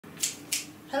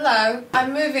Hello,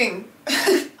 I'm moving.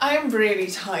 I'm really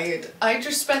tired. I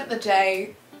just spent the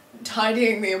day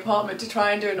tidying the apartment to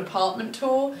try and do an apartment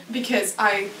tour because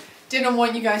I didn't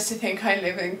want you guys to think I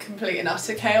live in complete and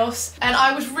utter chaos. And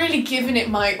I was really giving it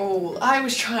my all. I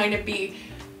was trying to be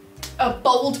a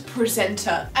bold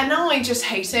presenter. And now I just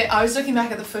hate it. I was looking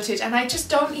back at the footage and I just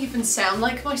don't even sound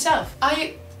like myself.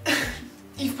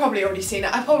 You've probably already seen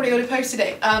it. I probably already posted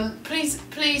it.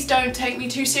 Please don't take me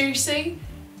too seriously.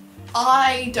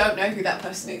 I don't know who that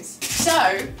person is.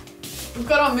 So, we've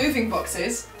got our moving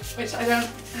boxes, which I don't...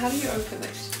 How do you open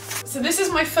this? So this is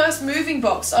my first moving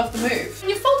box of the move. When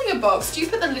you're folding a box, do you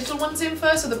put the little ones in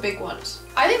first or the big ones?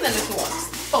 I think the little ones.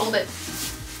 Fold it.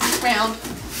 Round.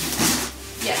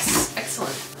 Yes,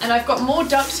 excellent. And I've got more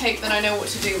duct tape than I know what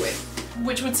to do with,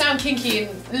 which would sound kinky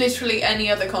in literally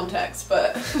any other context,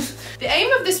 but... The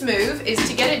aim of this move is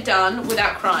to get it done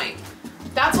without crying.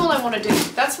 That's all I want to do.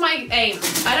 That's my aim.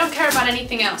 I don't care about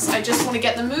anything else. I just want to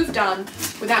get the move done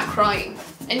without crying.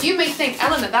 And you may think,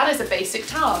 Elena, that is a basic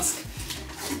task.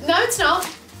 No, it's not.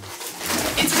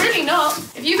 It's really not.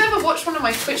 If you've ever watched one of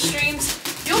my Twitch streams,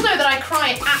 you'll know that I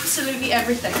cry at absolutely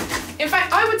everything. In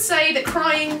fact, I would say that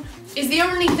crying is the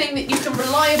only thing that you can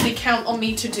reliably count on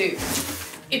me to do.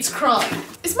 It's crying.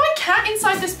 Is my cat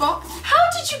inside this box? How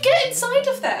did you get inside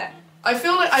of there? I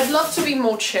feel like I'd love to be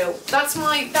more chill. That was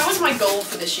my goal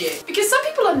for this year. Because some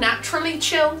people are naturally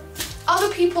chill,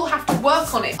 other people have to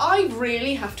work on it. I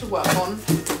really have to work on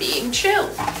being chill.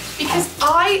 Because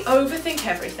I overthink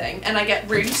everything and I get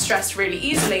really stressed really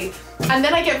easily. And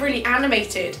then I get really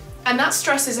animated. And that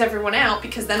stresses everyone out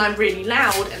because then I'm really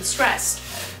loud and stressed.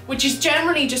 Which is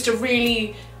generally just a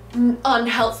really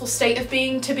unhelpful state of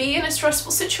being to be in a stressful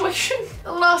situation.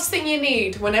 The last thing you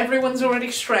need when everyone's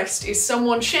already stressed is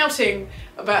someone shouting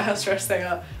about how stressed they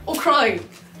are or crying.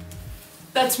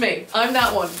 That's me. I'm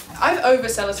that one. I've over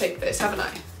sellotaped this, haven't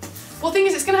I? Well, the thing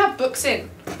is, it's gonna have books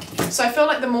in, so I feel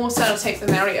like the more sellotape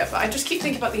the merrier, but I just keep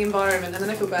thinking about the environment and then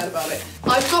I feel bad about it.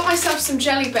 I've got myself some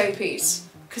jelly babies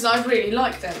because I really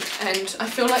like them and I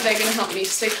feel like they're going to help me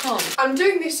stay calm. I'm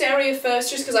doing this area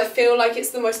first just because I feel like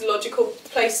it's the most logical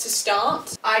place to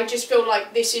start. I just feel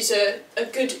like this is a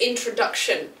good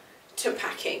introduction to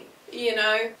packing, you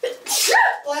know?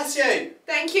 Bless you!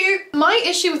 Thank you! My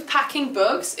issue with packing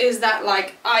books is that,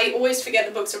 like, I always forget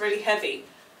the books are really heavy.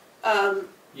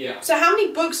 Yeah. So how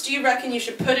many books do you reckon you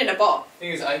should put in a box? The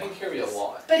thing is, I can carry a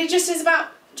lot. But it just is about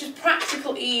just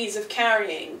practical ease of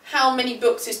carrying. How many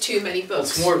books is too many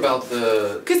books? It's more about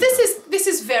the... Because this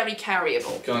is very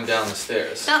carryable. Going down the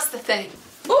stairs. That's the thing.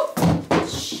 Oh,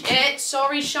 shit,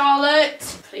 sorry Charlotte.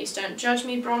 Please don't judge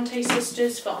me, Bronte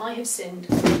sisters, for I have sinned.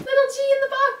 Little G in the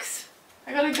box.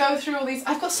 I gotta go through all these.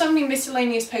 I've got so many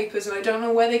miscellaneous papers and I don't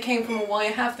know where they came from or why I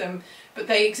have them, but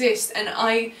they exist and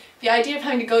the idea of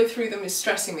having to go through them is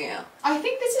stressing me out. I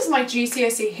think this is my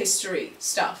GCSE history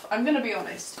stuff, I'm gonna be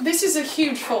honest. This is a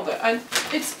huge folder and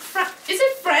is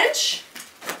it French?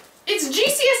 It's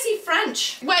GCSE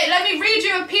French. Wait, let me read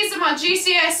you a piece of my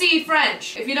GCSE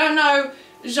French. If you don't know,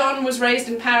 Jean was raised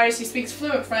in Paris, he speaks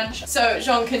fluent French, so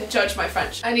Jean can judge my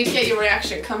French. I need to get your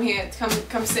reaction. Come here,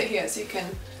 come sit here so you can...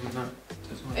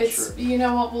 It's, you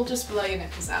know what, we'll just blur your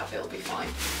nipples out, it'll be fine.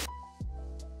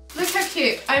 Look how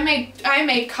cute. I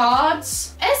made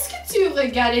cards. Est-ce que tu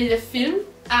regardais le film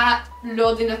à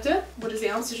l'ordinateur? What is the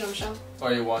answer, Jean-Michel?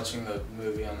 Are you watching the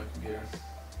movie on the computer?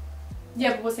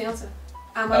 Yeah, but what's the answer?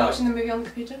 Am I watching the movie on the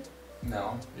computer?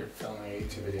 No, you're filming a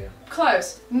YouTube video.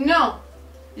 Close. Non.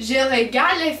 Je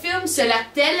regarde les films sur la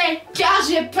télé car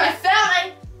je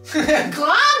préfère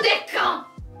grand écran.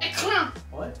 Écran.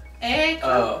 What?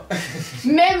 Écran.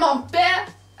 Mais mon père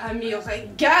a mis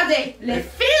regarder les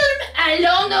films à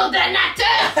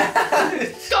l'ordinateur.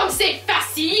 Comme c'est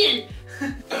facile.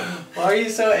 Why are you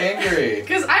so angry?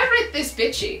 Because I read this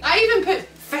bitchy. I even put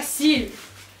facile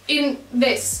in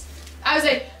this. I was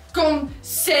like, comme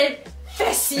c'est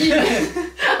facile.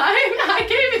 I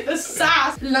gave it the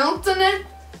sass. L'internet,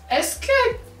 est-ce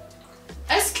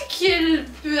qu'il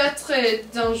peut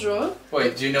être dangereux?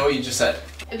 Wait, do you know what you just said?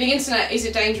 The internet, is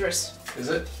it dangerous? Is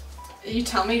it? You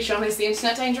tell me, Jean, is the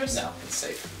internet dangerous? No, it's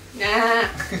safe. Nah.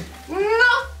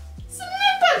 Non, ce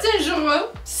n'est pas dangereux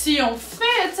si on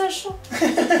fait attention.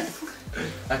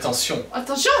 Attention.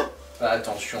 Attention.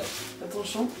 Attention.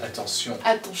 Attention. Attention.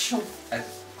 Attention.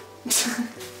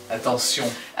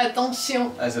 Attention.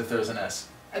 Attention. As if there's an S.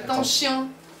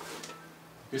 Attention.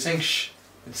 You're saying shh.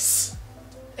 It's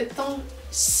Attention.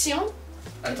 attention.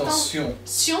 Attention.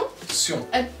 Sion.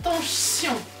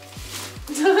 Attention.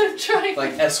 I'm trying.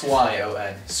 Like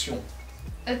S-Y-O-N. Sion.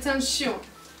 Attention.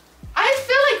 I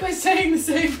feel like we're saying the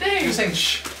same thing. You're saying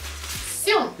shh.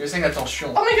 Attention. You're saying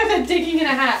attention. Oh my god, they're digging in a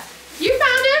hat. You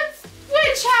found a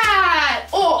witch hat.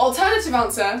 Or alternative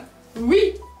answer,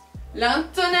 oui.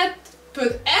 L'internet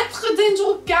peut être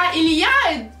dangereux car il y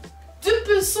a deux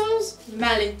personnes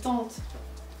malaisantes.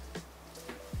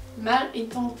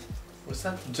 Malaisantes. What's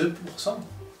that? 2%?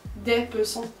 Des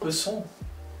personnes. Personne.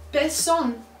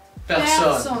 Personne.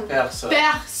 Personne. Personne.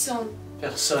 Personne.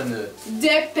 Personne.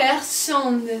 Des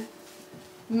personnes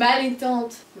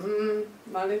malaisantes.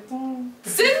 Malaisantes.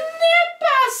 Ce n'est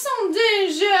pas son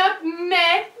danger,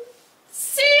 mais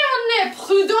si on est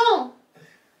prudent,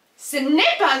 ce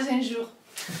n'est pas un jour.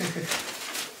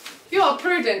 You are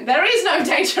prudent. There is no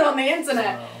danger on the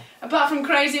internet, apart from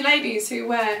crazy ladies who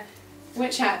wear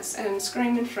witch hats and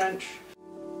scream in French.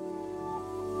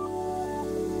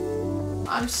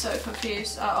 I'm so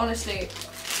confused. Honestly,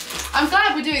 I'm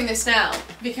glad we're doing this now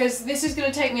because this is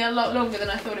going to take me a lot longer than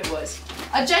I thought it was.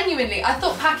 I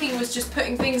thought packing was just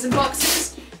putting things in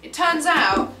boxes. It turns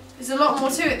out there's a lot more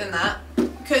to it than that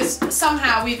because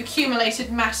somehow we've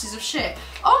accumulated masses of shit.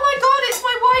 Oh my god, it's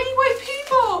my YDYP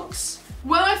box!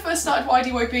 When I first started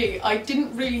YDYB, I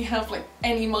didn't really have like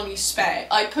any money spare.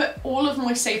 I put all of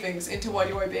my savings into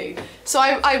YDYB. So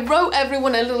I wrote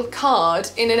everyone a little card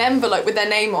in an envelope with their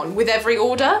name on, with every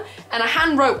order, and I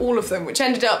hand wrote all of them, which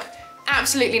ended up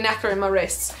absolutely knackering my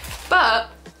wrists. But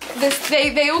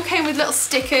they all came with little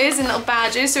stickers and little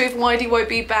badges, so we have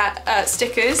YDYB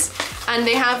stickers, and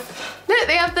they have, look,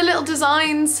 they have the little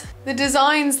designs, the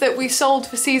designs that we sold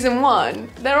for season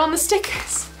 1. They're on the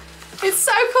stickers. It's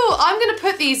so cool. I'm gonna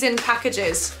put these in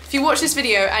packages. If you watch this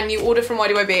video and you order from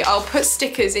YDYB, I'll put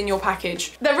stickers in your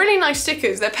package. They're really nice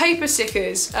stickers. They're paper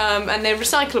stickers and they're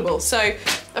recyclable. So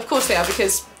of course they are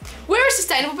because we're a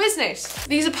sustainable business.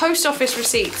 These are post office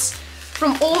receipts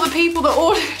from all the people that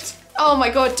ordered. Oh my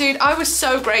god, dude, I was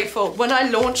so grateful when I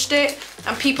launched it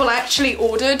and people actually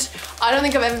ordered. I don't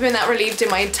think I've ever been that relieved in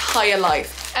my entire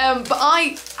life. But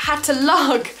I had to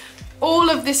lug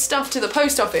all of this stuff to the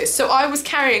post office. So I was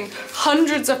carrying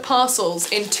hundreds of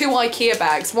parcels in 2 IKEA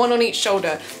bags, one on each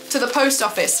shoulder, to the post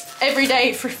office every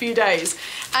day for a few days.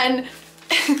 And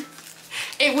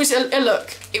it was a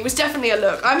look. It was definitely a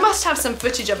look. I must have some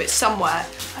footage of it somewhere.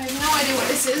 I have no idea what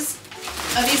this is.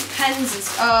 Are these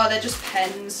pens? Oh, they're just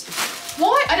pens.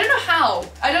 Why? I don't know how.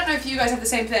 I don't know if you guys have the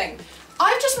same thing.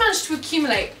 I've just managed to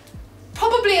accumulate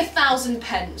probably 1,000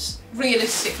 pens,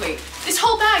 realistically. This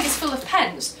whole bag is full of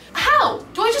pens. How?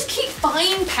 Do I just keep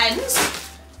buying pens?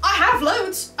 I have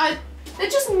loads. They're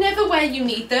just never where you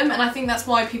need them, and I think that's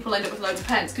why people end up with loads of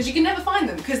pens, because you can never find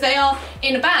them, because they are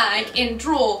in a bag, in a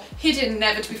drawer, hidden,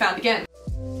 never to be found again.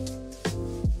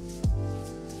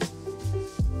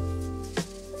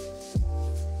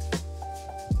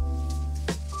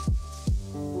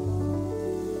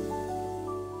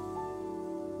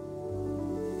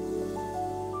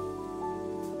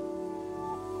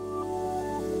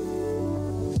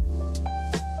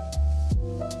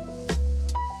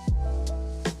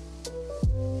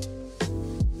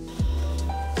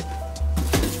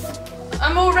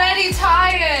 I'm already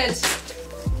tired.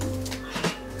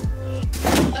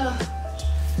 Ugh.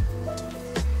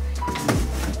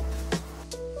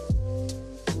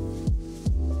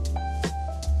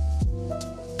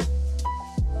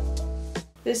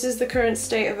 This is the current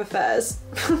state of affairs.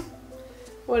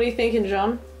 What are you thinking,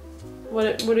 John?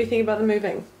 What do you think about the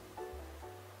moving?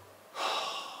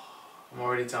 I'm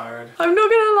already tired. I'm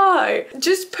not gonna lie,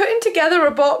 just putting together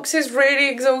a box is really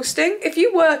exhausting. If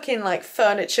you work in like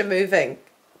furniture moving,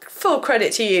 full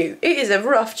credit to you. It is a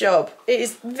rough job. It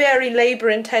is very labour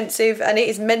intensive and it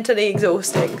is mentally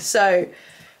exhausting. So,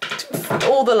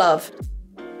 all the love.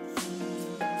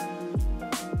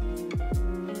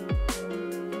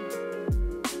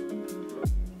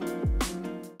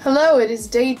 Hello, it is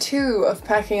day 2 of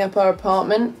packing up our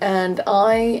apartment and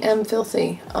I am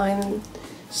filthy. I'm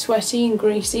sweaty and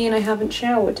greasy and I haven't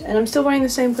showered and I'm still wearing the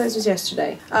same clothes as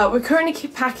yesterday. We're currently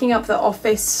packing up the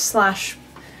office slash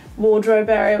wardrobe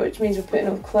area, which means we're putting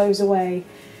all the clothes away.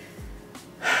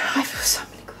 I feel so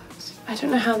many clothes. I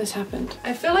don't know how this happened.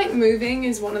 I feel like moving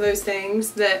is one of those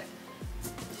things that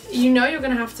you know you're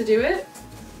gonna have to do it,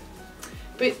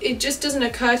 but it just doesn't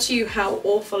occur to you how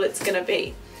awful it's gonna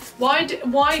be. Why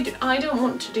I don't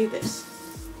want to do this.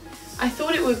 I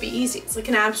thought it would be easy. It's like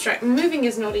an abstract. Moving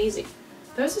is not easy.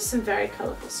 Those are some very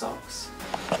colourful socks.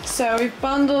 So we've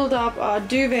bundled up our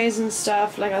duvets and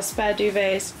stuff, like our spare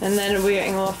duvets, and then we're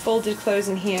getting all our folded clothes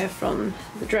in here from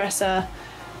the dresser,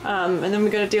 and then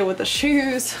we're going to deal with the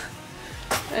shoes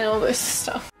and all this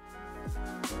stuff.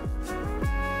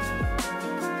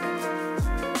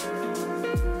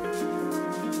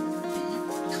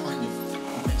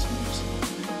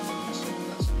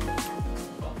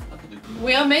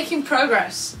 We are making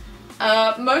progress.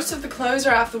 Most of the clothes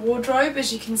are out of the wardrobe,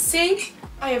 as you can see.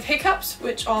 I have hiccups,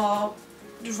 which are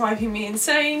driving me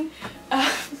insane.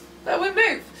 But we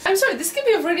move. I'm sorry, this could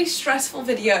be a really stressful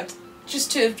video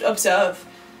just to observe.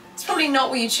 It's probably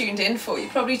not what you tuned in for. You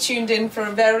probably tuned in for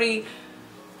a very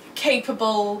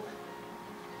capable,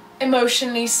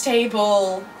 emotionally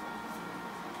stable,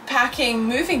 packing,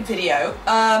 moving video.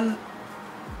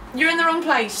 You're in the wrong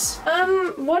place.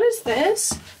 What is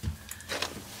this?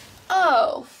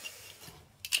 Oh.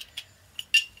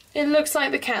 It looks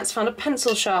like the cat's found a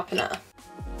pencil sharpener.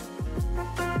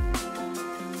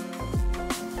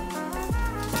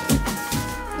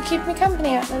 You keep me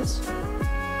company, Atlas.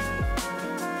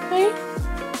 Are you?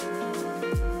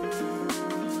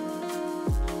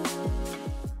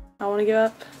 I want to give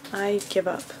up. I give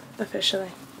up,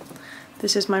 officially.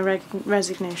 This is my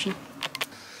resignation.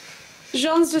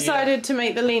 Jean's decided to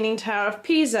make the Leaning Tower of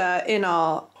Pisa in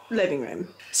our living room.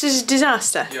 This is a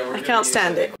disaster. I can't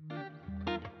stand it.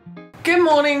 Good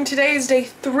morning, today is day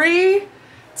 3.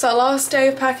 It's our last day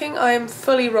of packing. I am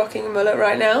fully rocking a mullet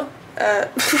right now.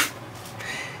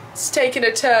 It's taken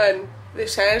a turn,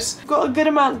 this has. Got a good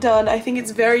amount done. I think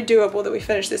it's very doable that we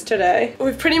finish this today.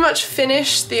 We've pretty much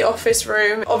finished the office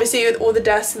room. Obviously with all the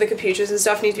desks and the computers and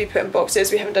stuff need to be put in boxes.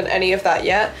 We haven't done any of that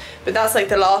yet, but that's like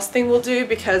the last thing we'll do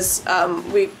because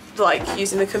we like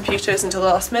using the computers until the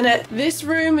last minute. This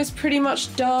room is pretty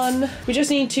much done. We just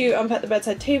need to unpack the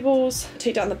bedside tables,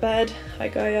 take down the bed. Hi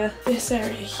Gaia. This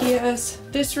area here.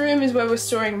 This room is where we're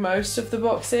storing most of the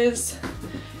boxes.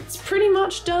 It's pretty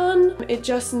much done. It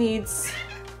just needs,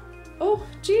 oh,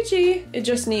 Gigi. It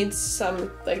just needs some,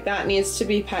 like that needs to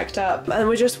be packed up. And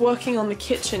we're just working on the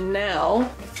kitchen now.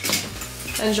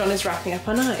 And Jean is wrapping up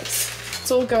our knives.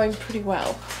 It's all going pretty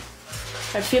well.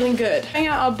 I'm feeling good. Hang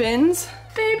out our bins.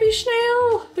 Baby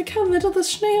snail! Look how little the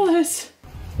snail is.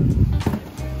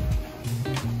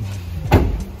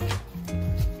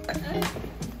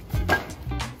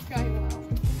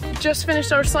 Just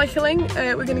finished our recycling.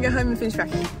 We're gonna go home and finish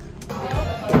packing.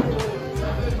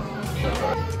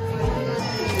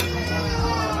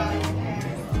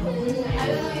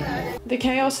 The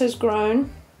chaos has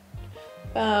grown.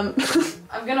 I'm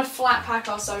gonna flat pack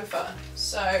our sofa,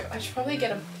 so I should probably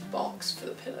get a box for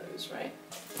the pillows, right?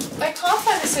 I can't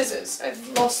find the scissors. I've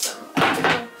lost them. I don't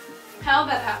know how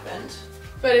that happened,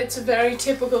 but it's a very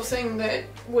typical thing that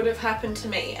would have happened to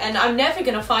me, and I'm never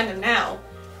gonna find them now.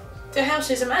 The house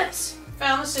is a mess.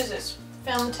 Found the scissors.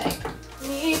 Found the tape.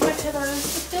 Need my pillows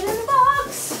to fit in the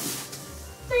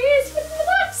box. Please fit in the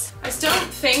box. I still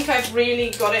don't think I've really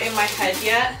got it in my head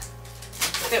yet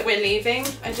that we're leaving.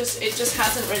 It just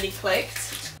hasn't really clicked.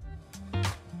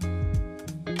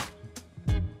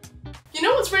 You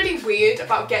know what's really weird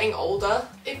about getting older?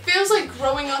 It feels like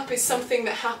growing up is something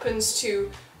that happens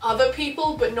to other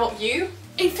people but not you.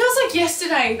 It feels like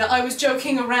yesterday that I was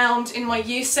joking around in my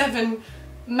year 7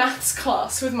 maths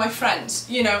class with my friends,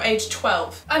 you know, age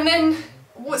 12. And then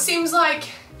what seems like,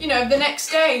 you know, the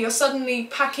next day you're suddenly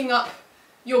packing up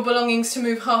your belongings to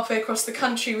move halfway across the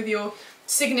country with your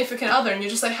significant other and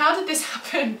you're just like, how did this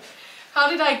happen? How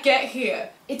did I get here?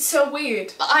 It's so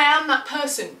weird. But I am that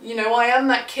person, you know, I am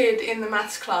that kid in the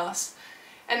maths class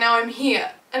and now I'm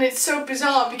here. And it's so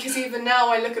bizarre because even now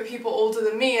I look at people older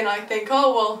than me and I think,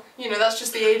 oh well, you know, that's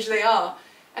just the age they are.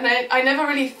 And I never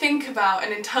really think about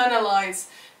and internalise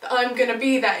that I'm gonna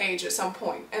be that age at some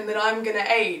point and that I'm gonna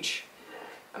age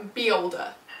and be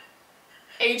older.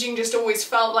 Aging just always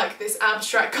felt like this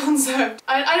abstract concept.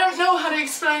 I don't know how to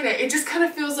explain it. It just kind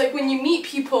of feels like when you meet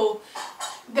people,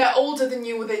 they're older than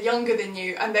you or they're younger than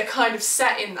you and they're kind of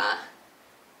set in that.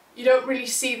 You don't really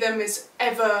see them as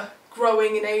ever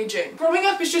growing and aging. Growing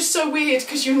up is just so weird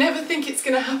because you never think it's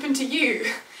gonna happen to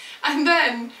you. And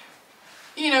then,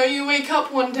 you know, you wake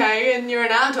up one day and you're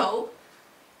an adult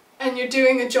and you're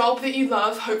doing a job that you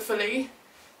love, hopefully,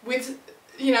 with,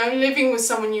 you know, living with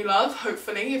someone you love,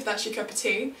 hopefully, if that's your cup of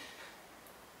tea.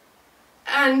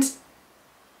 And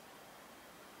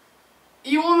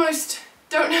you almost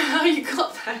don't know how you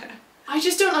got there. I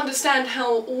just don't understand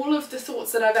how all of the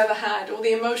thoughts that I've ever had, all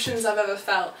the emotions I've ever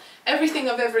felt, everything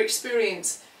I've ever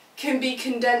experienced can be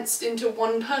condensed into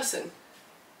one person.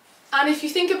 And if you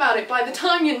think about it, by the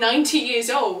time you're 90 years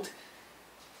old,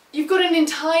 you've got an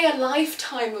entire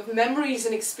lifetime of memories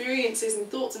and experiences and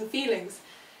thoughts and feelings.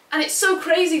 And it's so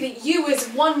crazy that you as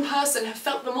one person have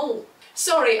felt them all.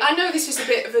 Sorry, I know this is a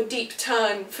bit of a deep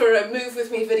turn for a Move With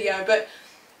Me video, but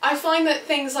I find that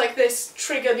things like this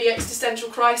trigger the existential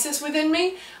crisis within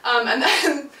me, and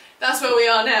then that's where we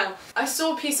are now. I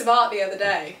saw a piece of art the other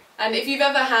day, and if you've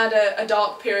ever had a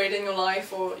dark period in your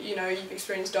life, or you know, you've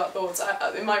experienced dark thoughts,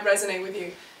 it might resonate with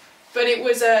you. but it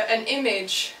was an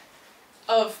image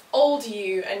of old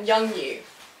you and young you.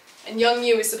 And young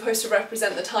you is supposed to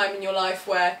represent the time in your life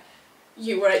where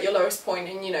you were at your lowest point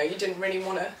and, you know, you didn't really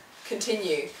want to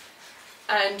continue.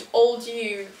 And old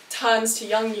you turns to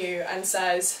young you and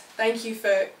says, thank you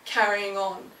for carrying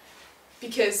on,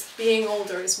 because being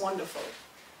older is wonderful.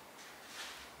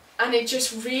 And it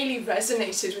just really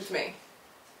resonated with me,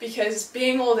 because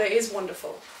being older is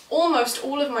wonderful. Almost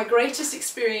all of my greatest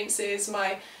experiences,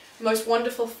 my most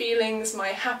wonderful feelings, my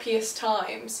happiest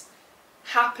times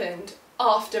happened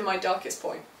after my darkest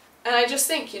point. And I just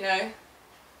think, you know,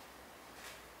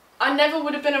 I never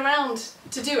would have been around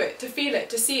to do it, to feel it,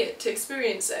 to see it, to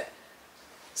experience it.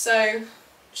 So,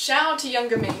 shout out to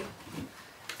younger me,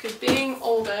 because being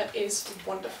older is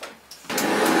wonderful.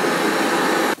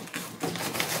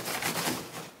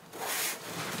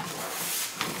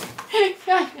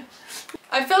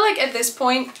 I feel like at this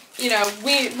point, you know,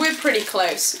 we're pretty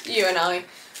close, you and I,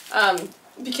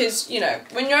 because, you know,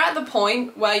 when you're at the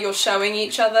point where you're showing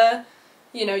each other,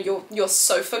 you know, your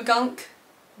sofa gunk,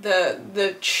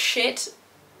 the shit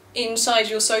inside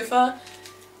your sofa,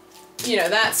 you know,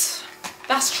 that's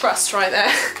trust right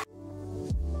there.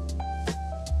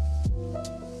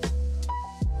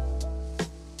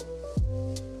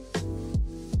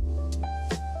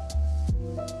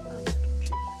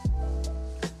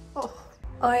 Oh,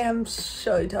 I am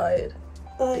so tired.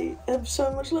 I have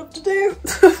so much left to do.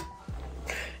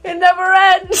 It never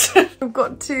ends. I've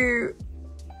got to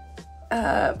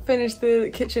finish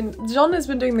the kitchen. John has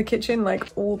been doing the kitchen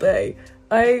like all day.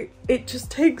 It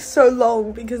just takes so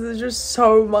long because there's just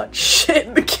so much shit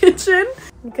in the kitchen.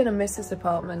 I'm gonna miss this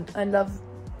apartment. I love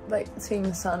like seeing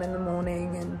the sun in the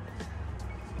morning, and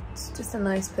it's just a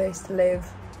nice place to live.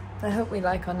 I hope we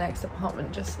like our next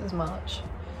apartment just as much.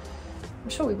 I'm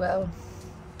sure we will.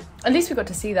 At least we got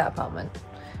to see that apartment.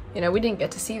 You know, we didn't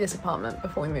get to see this apartment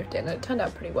before we moved in, and it turned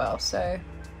out pretty well, so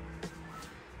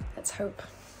let's hope.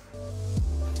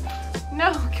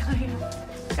 No,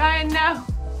 Gaia, no.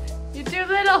 You're too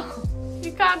little.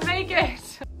 You can't make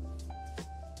it.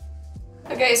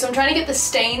 Okay, so I'm trying to get the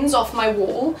stains off my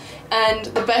wall, and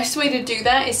the best way to do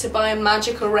that is to buy a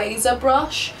magic eraser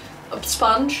brush, a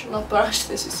sponge, not brush,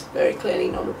 this is very clearly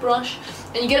not a brush,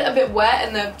 and you get it a bit wet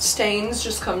and the stains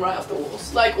just come right off the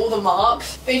walls, like all the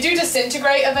marks. They do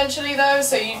disintegrate eventually though,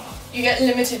 so you get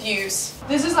limited use.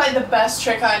 This is like the best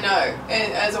trick I know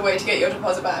as a way to get your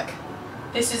deposit back.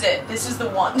 This is it, this is the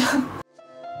one.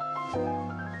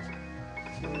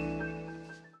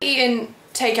 Eating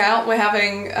takeout, we're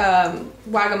having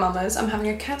Wagamama's. I'm having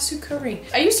a katsu curry.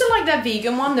 I used to like that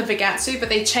vegan one, the vegatsu, but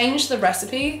they changed the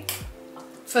recipe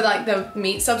for like the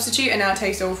meat substitute and now it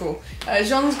tastes awful.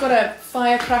 Jean's got a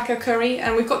firecracker curry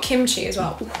and we've got kimchi as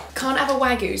well. Can't have a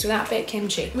Wagyu's without a bit of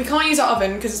kimchi. We can't use our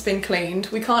oven because it's been cleaned.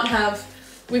 We've got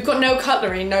no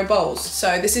cutlery, no bowls.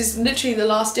 So this is literally the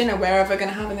last dinner we're ever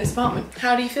gonna have in this apartment.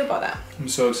 How do you feel about that? I'm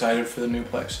so excited for the new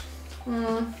place.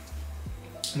 I'm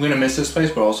gonna miss this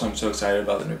place, but also I'm so excited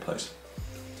about the new place.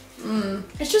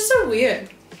 It's just so weird.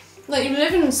 Like you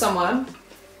live in somewhere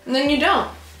and then you don't.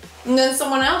 And then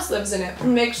someone else lives in it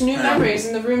and makes new memories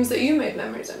in the rooms that you made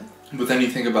memories in. But then you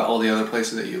think about all the other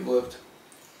places that you've lived.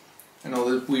 And all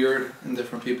the weird and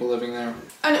different people living there.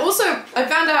 And also, I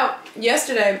found out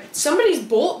yesterday, somebody's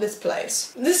bought this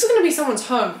place. This is going to be someone's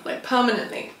home, like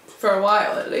permanently, for a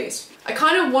while at least. I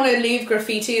kind of want to leave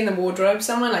graffiti in the wardrobe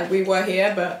somewhere, like we were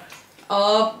here, but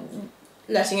our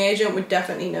letting agent would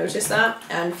definitely notice that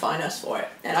and fine us for it.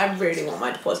 And I really want my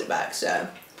deposit back, so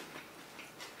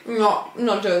I'm not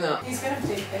doing that. He's gonna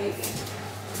be a baby.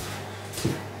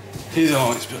 He's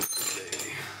always been a baby.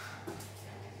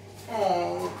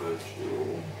 Oh, look at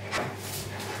you.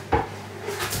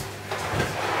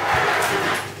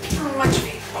 Oh, watch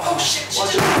me. Oh shit.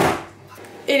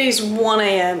 It is 1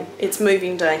 AM. It's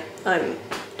moving day. I've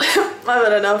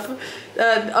had enough.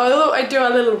 I do a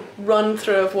little run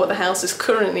through of what the house is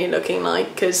currently looking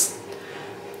like because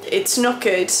it's not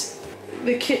good.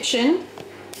 The kitchen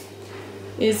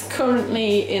is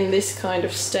currently in this kind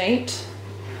of state.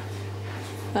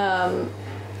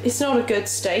 It's not a good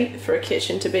state for a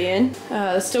kitchen to be in.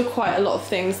 There's still quite a lot of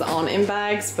things that aren't in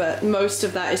bags, but most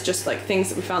of that is just like things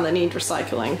that we found that need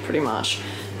recycling pretty much.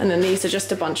 And then these are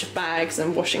just a bunch of bags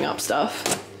and washing up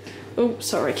stuff. Oh,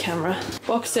 sorry camera.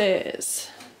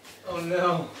 Boxes. Oh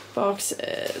no.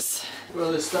 Boxes.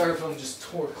 Well, the styrofoam just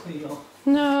tore clean off.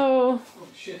 No. Oh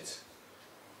shit.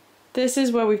 This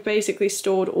is where we've basically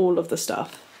stored all of the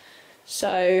stuff.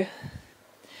 So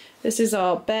this is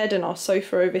our bed and our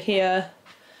sofa over here.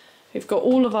 We've got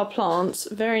all of our plants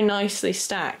very nicely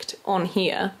stacked on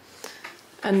here.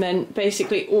 And then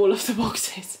basically all of the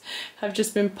boxes have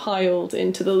just been piled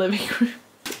into the living room.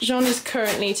 Jean is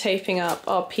currently taping up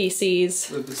our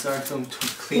PCs. With the styrofoam to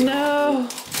clean. No,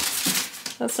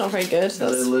 that's not very good. They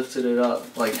lifted it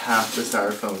up, like half the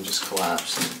styrofoam just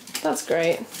collapsed. That's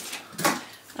great.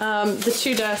 The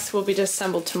 2 desks will be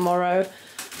disassembled tomorrow,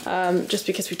 just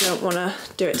because we don't want to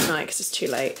do it tonight because it's too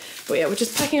late. But yeah, we're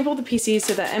just packing up all the PCs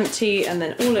so they're empty and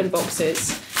then all in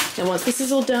boxes. And once this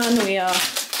is all done, we are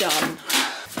done.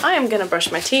 I am gonna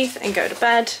brush my teeth and go to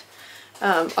bed.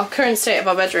 Our current state of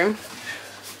our bedroom,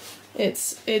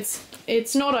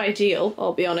 it's not ideal,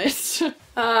 I'll be honest.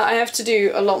 I have to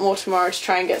do a lot more tomorrow to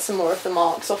try and get some more of the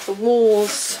marks off the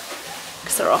walls,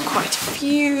 because there are quite a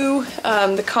few.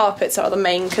 The carpets are the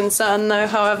main concern though,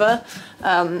 however,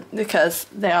 because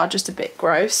they are just a bit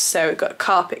gross. So we've got a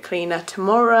carpet cleaner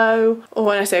tomorrow. Or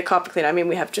when I say a carpet cleaner, I mean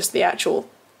we have just the actual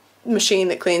machine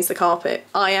that cleans the carpet.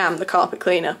 I am the carpet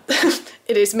cleaner.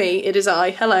 It is me, it is I,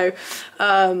 hello.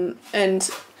 And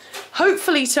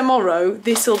hopefully tomorrow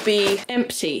this will be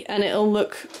empty and it'll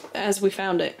look as we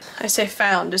found it. I say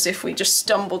found as if we just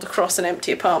stumbled across an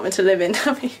empty apartment to live in.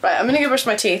 Right, I'm gonna go brush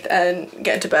my teeth and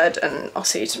get into bed and I'll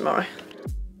see you tomorrow.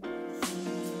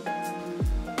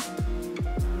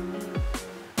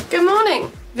 Good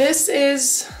morning. This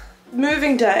is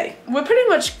moving day. We're pretty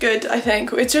much good, I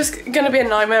think. It's just gonna be a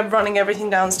nightmare running everything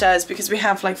downstairs because we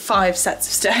have like 5 sets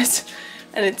of stairs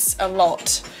and it's a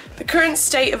lot. The current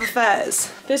state of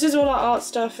affairs. This is all our art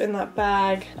stuff in that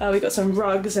bag. We got some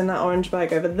rugs in that orange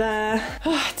bag over there.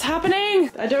 Oh, it's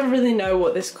happening! I don't really know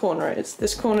what this corner is.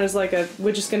 This corner is like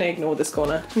we're just gonna ignore this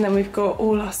corner. And then we've got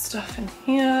all our stuff in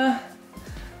here.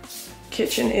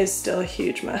 Kitchen is still a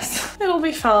huge mess. It'll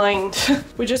be fine.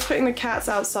 We're just putting the cats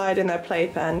outside in their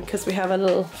playpen because we have a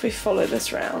little, if we follow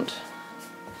this round,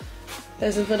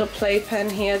 there's a little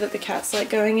playpen here that the cats like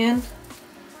going in.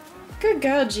 Good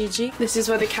girl, Gigi. This is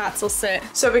where the cats will sit.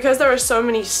 So because there are so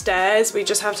many stairs, we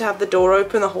just have to have the door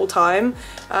open the whole time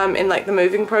in like the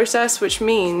moving process, which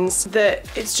means that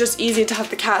it's just easier to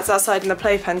have the cats outside in the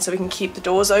playpen so we can keep the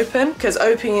doors open, because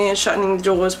opening and shutting the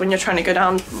doors when you're trying to go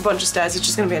down a bunch of stairs is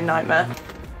just gonna be a nightmare.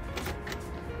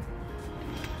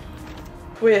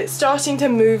 We're starting to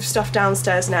move stuff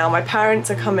downstairs now. My parents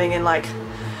are coming in like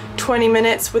 20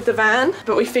 minutes with the van,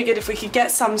 but we figured if we could get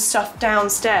some stuff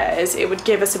downstairs, it would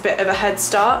give us a bit of a head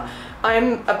start.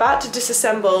 I'm about to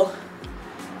disassemble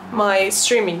my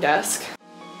streaming desk.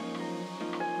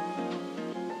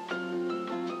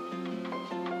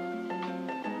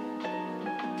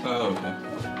 Oh, okay.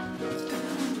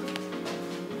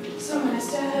 So many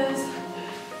stairs.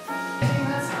 I think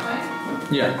that's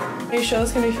fine. Yeah. Are you sure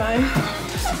it's gonna be fine? I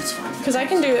think it's fine. Because I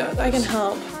can do it, I can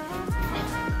help.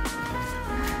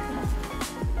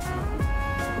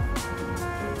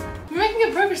 We're making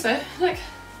good progress though. Like,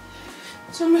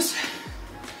 it's almost,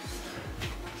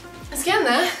 it's getting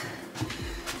there.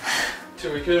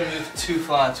 So we couldn't move too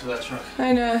far to that truck.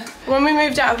 I know. When we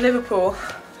moved out of Liverpool,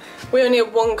 we only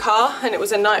had 1 car and it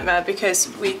was a nightmare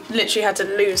because we literally had to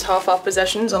lose half our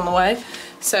possessions on the way.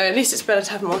 So at least it's better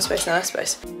to have more space than less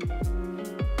space.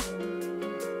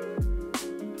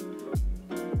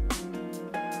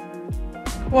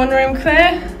 One room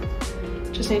clear.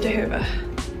 Just need to hoover.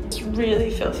 It's really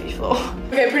filthy floor.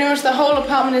 Okay, pretty much the whole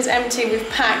apartment is empty. We've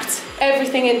packed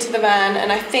everything into the van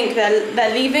and I think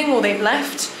they're leaving or they've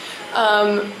left.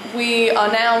 We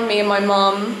are now, me and my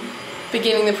mum,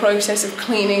 beginning the process of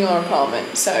cleaning our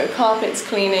apartment. So carpets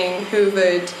cleaning,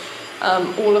 hoovered,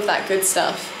 all of that good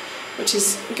stuff, which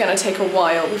is gonna take a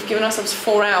while. We've given ourselves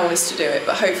 4 hours to do it,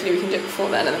 but hopefully we can do it before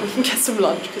then and then we can get some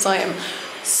lunch because I am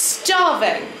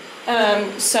starving.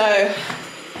 So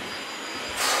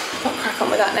I'll crack on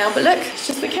with that now, but look, it's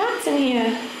just the cats in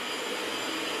here.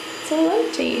 It's all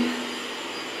empty.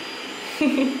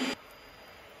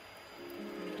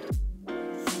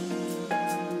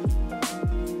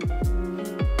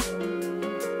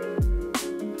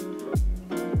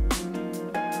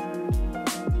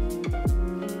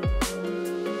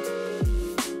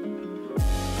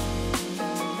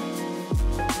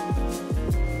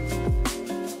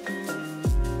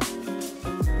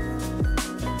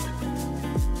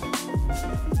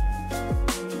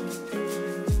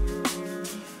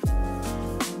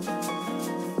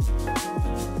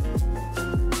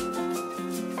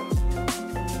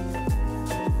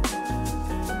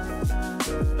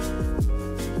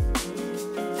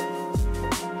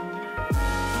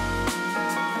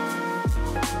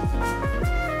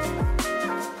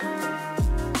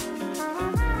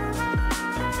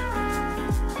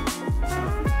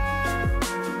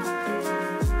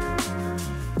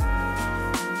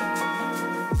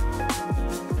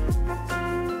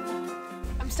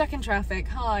 stuck in traffic.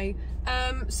 Hi.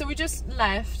 So we just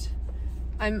left.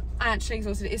 I'm actually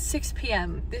exhausted. It's 6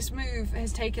 p.m. This move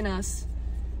has taken us,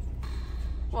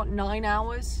 what, 9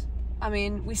 hours? I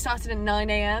mean, we started at 9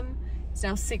 a.m. It's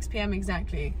now 6 p.m.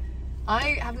 exactly.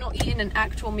 I have not eaten an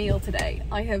actual meal today.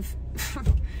 I have,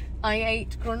 I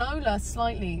ate granola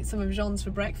slightly, some of Jean's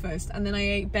for breakfast, and then I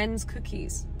ate Ben's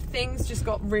cookies. Things just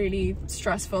got really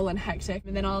stressful and hectic,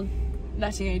 and then our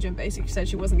letting agent basically said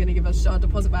she wasn't going to give us our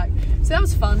deposit back. So that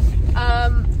was fun.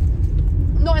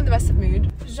 Not in the best of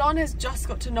mood. Jean has just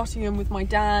got to Nottingham with my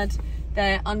dad.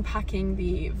 They're unpacking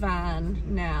the van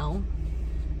now.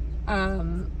 I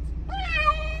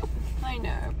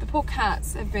know, the poor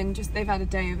cats have been they've had a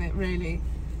day of it, really.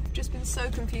 Just been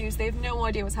so confused, they have no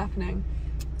idea what's happening.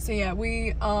 So yeah,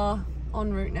 we are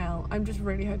en route now. I'm just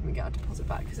really hoping we get our deposit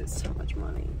back because it's so much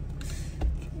money.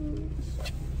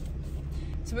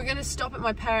 So we're gonna stop at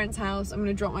my parents' house. I'm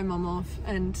gonna drop my mum off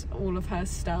and all of her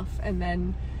stuff, and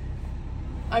then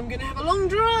I'm gonna have a long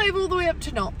drive all the way up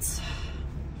to Notts.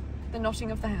 The Notting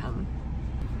of the Ham.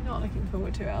 Not looking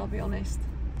forward to it, I'll be honest.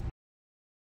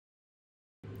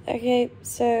 Okay,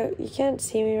 so you can't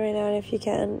see me right now, and if you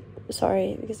can,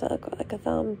 sorry, because I look like a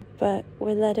thumb, but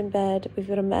we're laid in bed, we've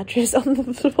got a mattress on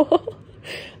the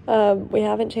floor. We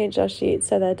haven't changed our sheets,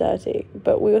 so they're dirty,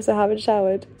 but we also haven't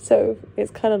showered, so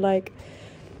it's kind of like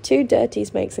 2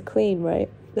 dirties makes a clean, right?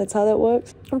 That's how that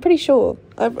works? I'm pretty sure.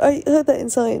 I heard that in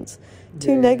science.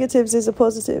 2 negatives is a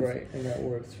positive. Right, and that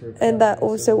works for and that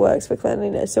also works for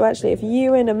cleanliness. So actually, if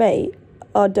you and a mate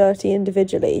are dirty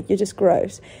individually, you're just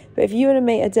gross. But if you and a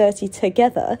mate are dirty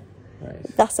together,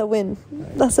 that's a win.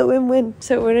 That's a win-win.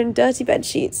 So we're in dirty bed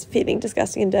sheets, feeling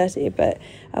disgusting and dirty, but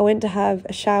I went to have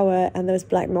a shower and there was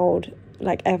black mold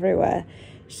like everywhere.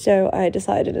 So I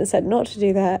decided instead not to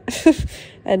do that.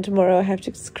 And tomorrow I have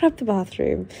to scrub the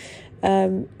bathroom.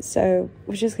 So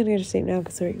we're just gonna go to sleep now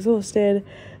because we're exhausted.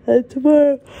 And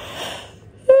tomorrow,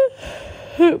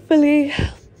 hopefully,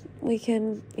 we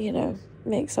can, you know,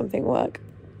 make something work.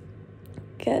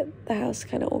 Get the house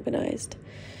kind of organised.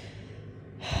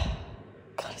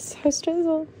 God, it's so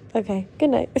stressful. Okay, good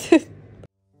night.